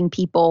feeding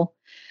people.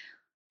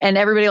 And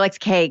everybody likes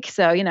cake.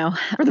 So,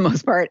 for the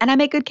most part. And I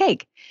make good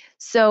cake.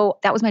 So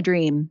that was my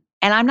dream.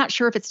 And I'm not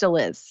sure if it still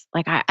is.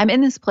 Like I'm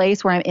in this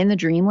place where I'm in the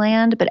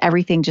dreamland, but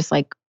everything just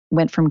like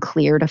went from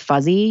clear to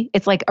fuzzy.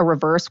 It's like a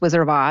reverse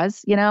Wizard of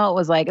Oz. It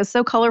was like, it's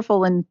so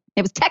colorful and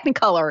it was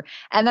Technicolor.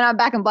 And then I'm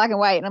back in black and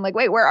white. And I'm like,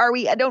 wait, where are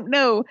we? I don't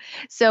know.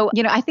 So,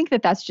 I think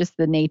that that's just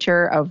the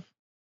nature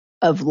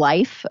of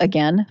life.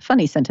 Again,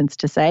 funny sentence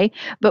to say,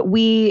 but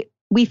we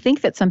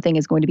think that something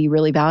is going to be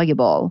really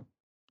valuable.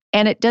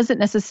 And it doesn't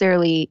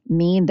necessarily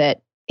mean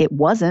that it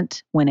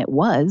wasn't when it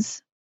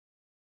was,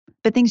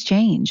 but things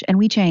change and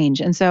we change.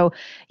 And so,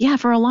 yeah,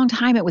 for a long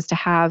time it was to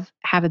have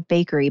a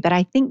bakery, but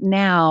I think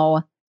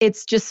now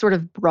it's just sort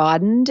of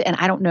broadened and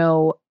I don't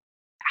know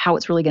how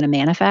it's really going to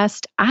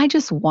manifest. I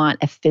just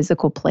want a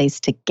physical place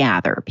to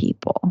gather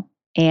people.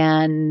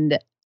 And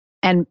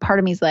part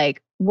of me is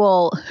like,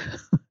 well,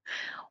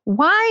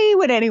 why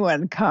would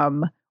anyone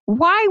come?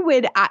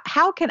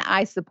 How can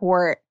I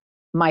support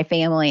my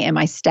family and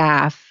my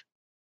staff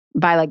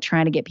by like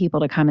trying to get people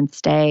to come and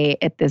stay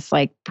at this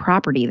like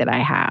property that I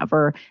have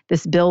or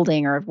this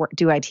building, or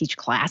do I teach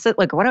classes?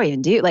 Like, what do I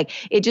even do? Like,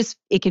 it does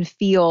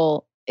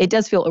feel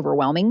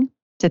overwhelming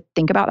to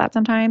think about that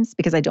sometimes,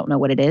 because I don't know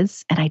what it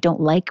is. And I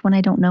don't like when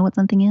I don't know what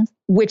something is,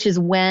 which is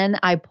when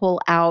I pull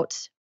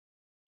out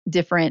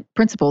different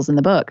principles in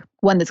the book.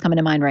 One that's coming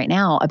to mind right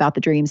now about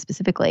the dream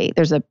specifically,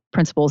 there's a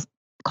principle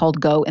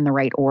called go in the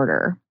right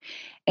order.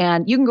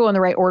 And you can go in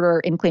the right order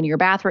in cleaning your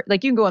bathroom.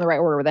 Like, you can go in the right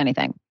order with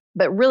anything.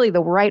 But really,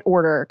 the right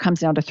order comes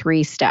down to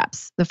 3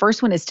 steps. The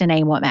first one is to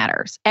name what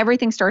matters.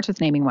 Everything starts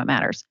with naming what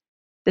matters.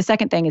 The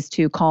second thing is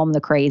to calm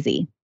the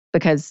crazy,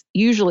 because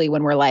usually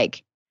when we're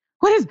like,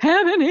 what is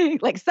happening?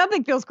 Like,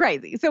 something feels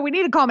crazy. So we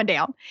need to calm it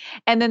down.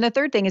 And then the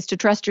third thing is to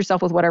trust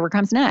yourself with whatever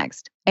comes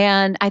next.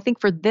 And I think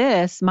for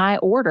this, my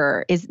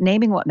order is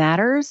naming what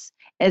matters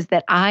is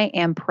that I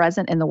am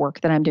present in the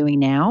work that I'm doing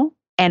now.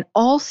 And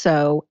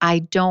also, I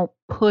don't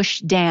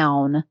push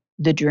down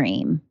the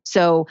dream.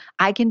 So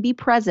I can be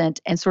present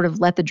and sort of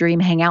let the dream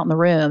hang out in the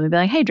room and be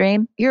like, hey,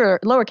 dream, you're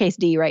lowercase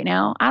d right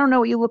now. I don't know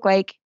what you look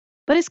like,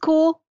 but it's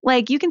cool.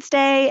 Like, you can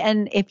stay.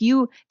 And if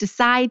you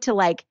decide to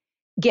like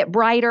get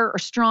brighter or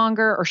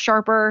stronger or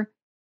sharper,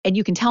 and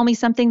you can tell me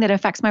something that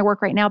affects my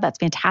work right now, that's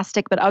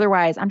fantastic. But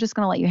otherwise, I'm just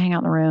going to let you hang out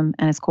in the room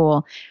and it's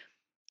cool.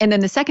 And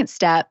then the second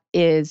step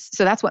is,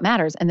 so that's what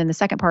matters. And then the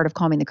second part of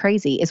calming the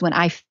crazy is when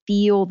I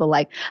feel the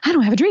like, I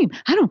don't have a dream.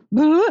 I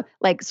don't,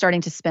 like starting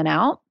to spin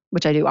out,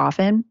 which I do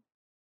often.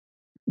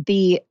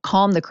 The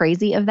calm the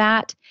crazy of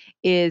that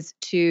is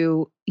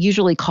to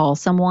usually call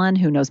someone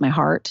who knows my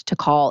heart, to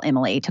call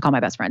Emily, to call my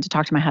best friend, to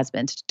talk to my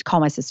husband, to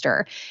call my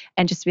sister,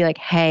 and just be like,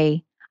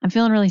 hey, I'm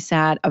feeling really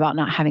sad about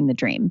not having the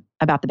dream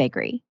about the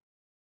bakery.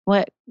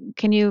 What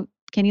can you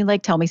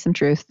like tell me some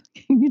truth?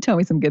 Can you tell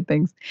me some good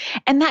things?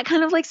 And that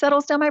kind of like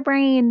settles down my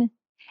brain.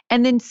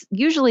 And then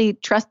usually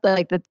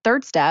the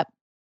third step,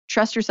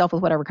 trust yourself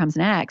with whatever comes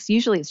next.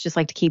 Usually it's just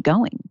like to keep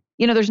going.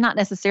 There's not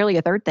necessarily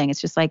a third thing. It's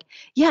just like,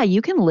 yeah,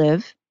 you can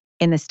live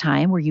in this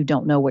time where you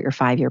don't know what your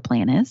 5-year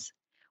plan is,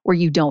 where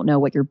you don't know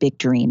what your big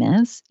dream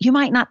is.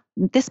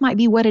 This might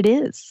be what it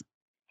is.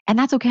 And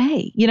that's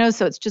okay.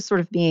 So it's just sort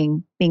of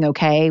being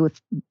okay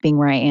with being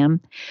where I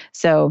am.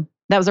 So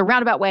that was a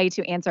roundabout way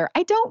to answer.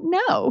 I don't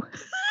know.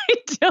 I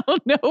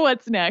don't know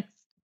what's next.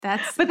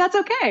 But that's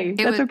okay.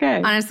 That's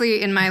okay.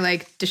 Honestly, in my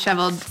like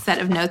disheveled set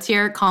of notes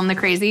here, calm the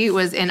crazy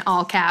was in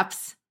all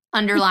caps,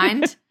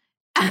 underlined.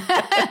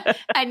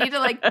 I need to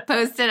like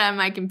post it on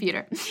my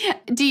computer.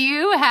 Do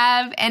you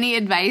have any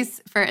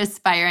advice for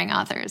aspiring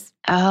authors?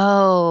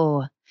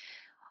 Oh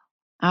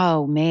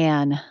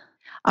man.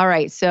 All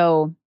right.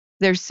 So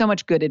there's so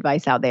much good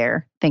advice out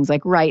there. Things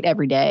like write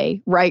every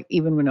day, write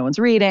even when no one's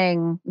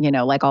reading,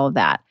 like all of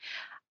that.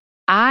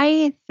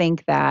 I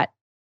think that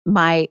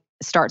my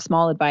start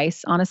small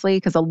advice, honestly,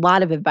 because a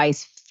lot of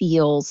advice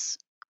feels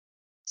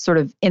sort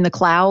of in the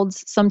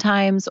clouds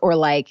sometimes, or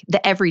like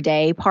the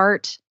everyday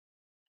part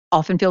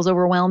often feels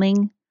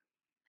overwhelming.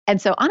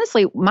 And so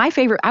honestly, my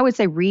favorite, I would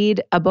say,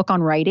 read a book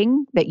on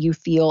writing that you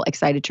feel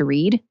excited to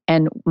read.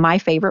 And my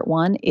favorite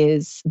one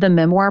is The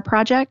Memoir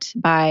Project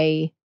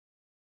by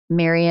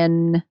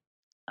Marion,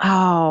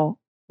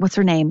 what's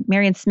her name?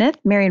 Marion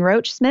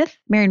Roach Smith.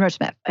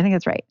 I think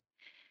that's right.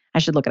 I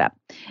should look it up.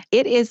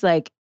 It is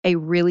like a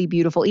really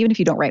beautiful, even if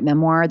you don't write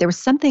memoir, there was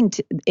something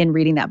in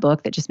reading that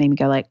book that just made me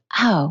go like,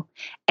 oh,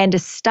 and to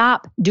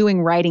stop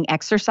doing writing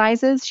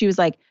exercises. She was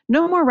like,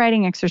 no more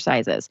writing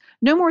exercises,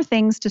 no more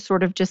things to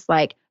sort of just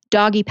like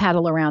doggy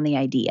paddle around the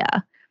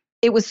idea.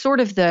 It was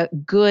sort of the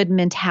good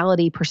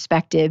mentality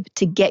perspective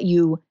to get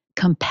you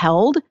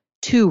compelled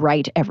to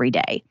write every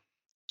day,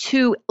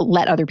 to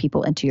let other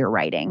people into your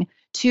writing,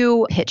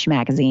 to pitch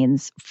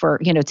magazines for,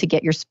 to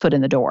get your foot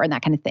in the door and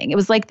that kind of thing. It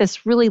was like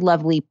this really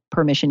lovely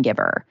permission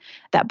giver,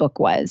 that book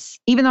was,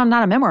 even though I'm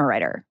not a memoir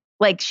writer.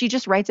 Like, she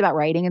just writes about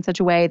writing in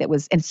such a way that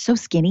was, and it's so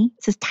skinny.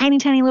 It's this tiny,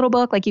 tiny little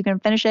book. Like, you can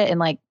finish it in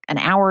like an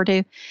hour or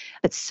two.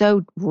 It's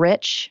so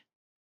rich.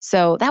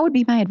 So that would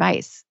be my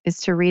advice, is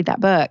to read that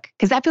book,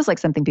 because that feels like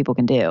something people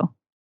can do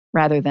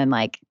rather than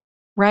like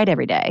write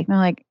every day. And they're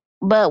like,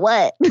 but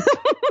what?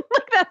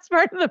 That's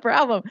part of the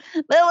problem.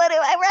 But what do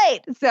I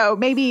write? So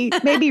maybe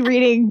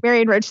reading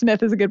Marion Roach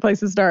Smith is a good place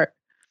to start.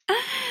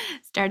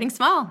 Starting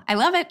small. I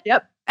love it.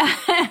 Yep.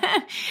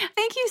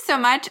 Thank you so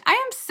much. I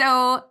am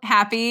so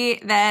happy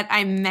that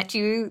I met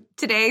you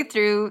today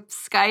through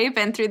Skype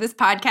and through this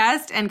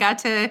podcast and got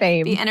to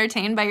be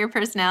entertained by your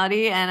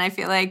personality. And I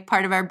feel like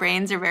part of our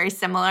brains are very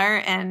similar,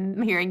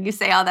 and hearing you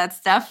say all that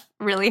stuff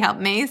really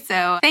helped me.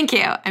 So thank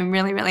you. I'm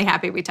really, really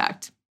happy we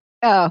talked.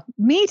 Oh,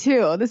 me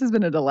too. This has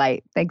been a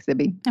delight. Thanks,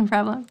 Zibby. No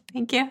problem.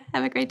 Thank you.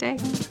 Have a great day.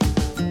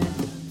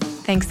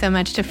 Thanks so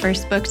much to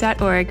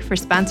firstbook.org for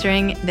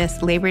sponsoring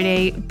this Labor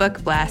Day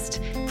book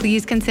blast.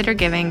 Please consider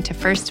giving to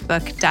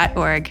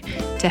firstbook.org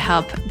to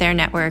help their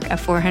network of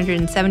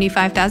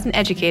 475,000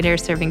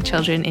 educators serving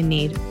children in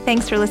need.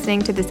 Thanks for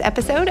listening to this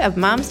episode of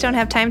Moms Don't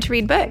Have Time to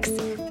Read Books.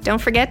 Don't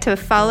forget to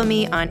follow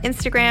me on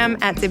Instagram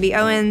at Zibby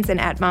Owens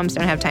and at Moms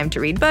Don't Have Time to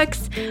Read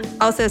Books.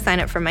 Also sign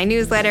up for my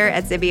newsletter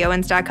at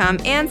zibbyowens.com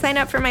and sign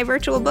up for my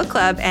virtual book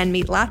club and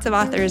meet lots of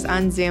authors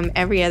on Zoom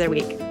every other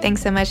week.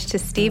 Thanks so much to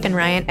Steve and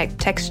Ryan at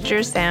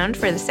Texture Sound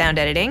for the sound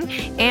editing.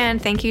 And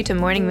thank you to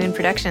Morning Moon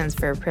Productions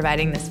for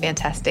providing this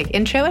fantastic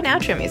intro and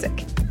outro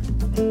music.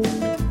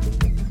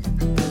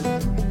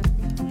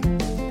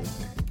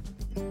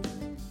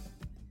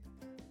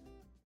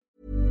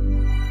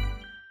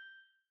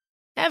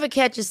 Ever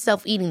catch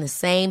yourself eating the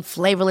same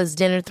flavorless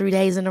dinner 3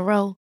 days in a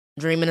row?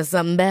 Dreaming of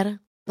something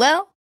better?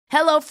 Well,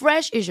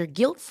 HelloFresh is your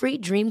guilt-free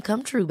dream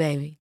come true,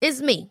 baby.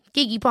 It's me,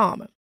 Keke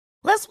Palmer.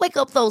 Let's wake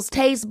up those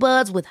taste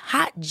buds with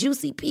hot,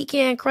 juicy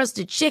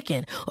pecan-crusted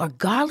chicken or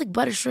garlic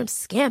butter shrimp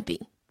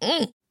scampi.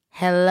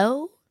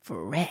 Hello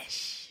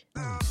Fresh.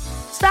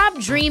 Stop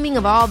dreaming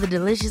of all the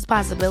delicious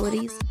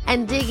possibilities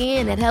and dig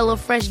in at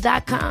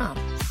HelloFresh.com.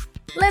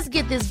 Let's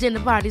get this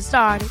dinner party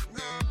started.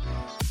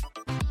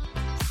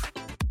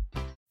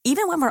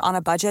 Even when we're on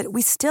a budget,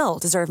 we still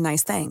deserve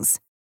nice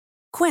things.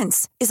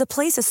 Quince is a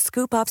place to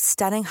scoop up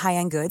stunning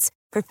high-end goods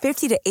for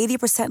 50 to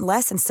 80%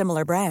 less than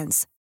similar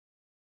brands.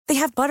 They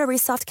have buttery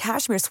soft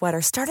cashmere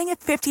sweaters starting at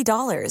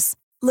 $50,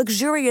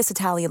 luxurious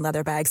Italian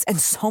leather bags,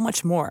 and so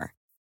much more.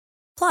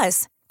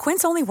 Plus,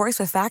 Quince only works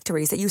with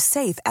factories that use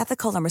safe,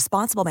 ethical, and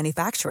responsible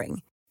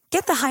manufacturing.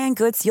 Get the high-end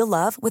goods you'll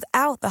love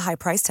without the high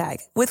price tag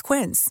with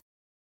Quince.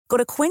 Go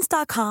to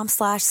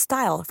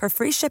quince.com/style for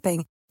free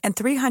shipping and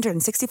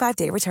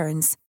 365-day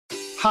returns.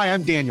 Hi,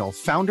 I'm Daniel,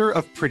 founder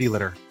of Pretty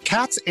Litter.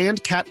 Cats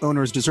and cat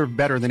owners deserve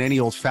better than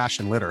any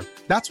old-fashioned litter.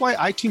 That's why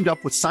I teamed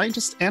up with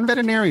scientists and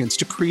veterinarians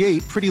to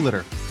create Pretty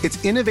Litter.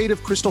 Its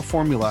innovative crystal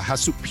formula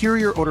has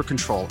superior odor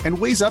control and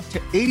weighs up to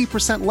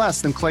 80%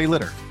 less than clay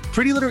litter.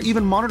 Pretty Litter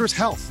even monitors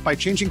health by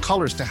changing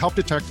colors to help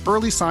detect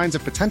early signs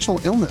of potential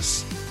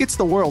illness. It's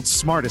the world's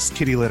smartest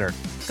kitty litter.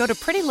 Go to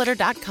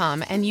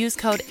prettylitter.com and use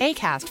code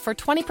ACAST for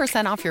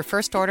 20% off your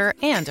first order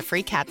and a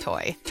free cat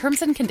toy.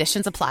 Terms and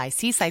conditions apply.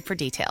 See site for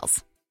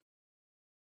details.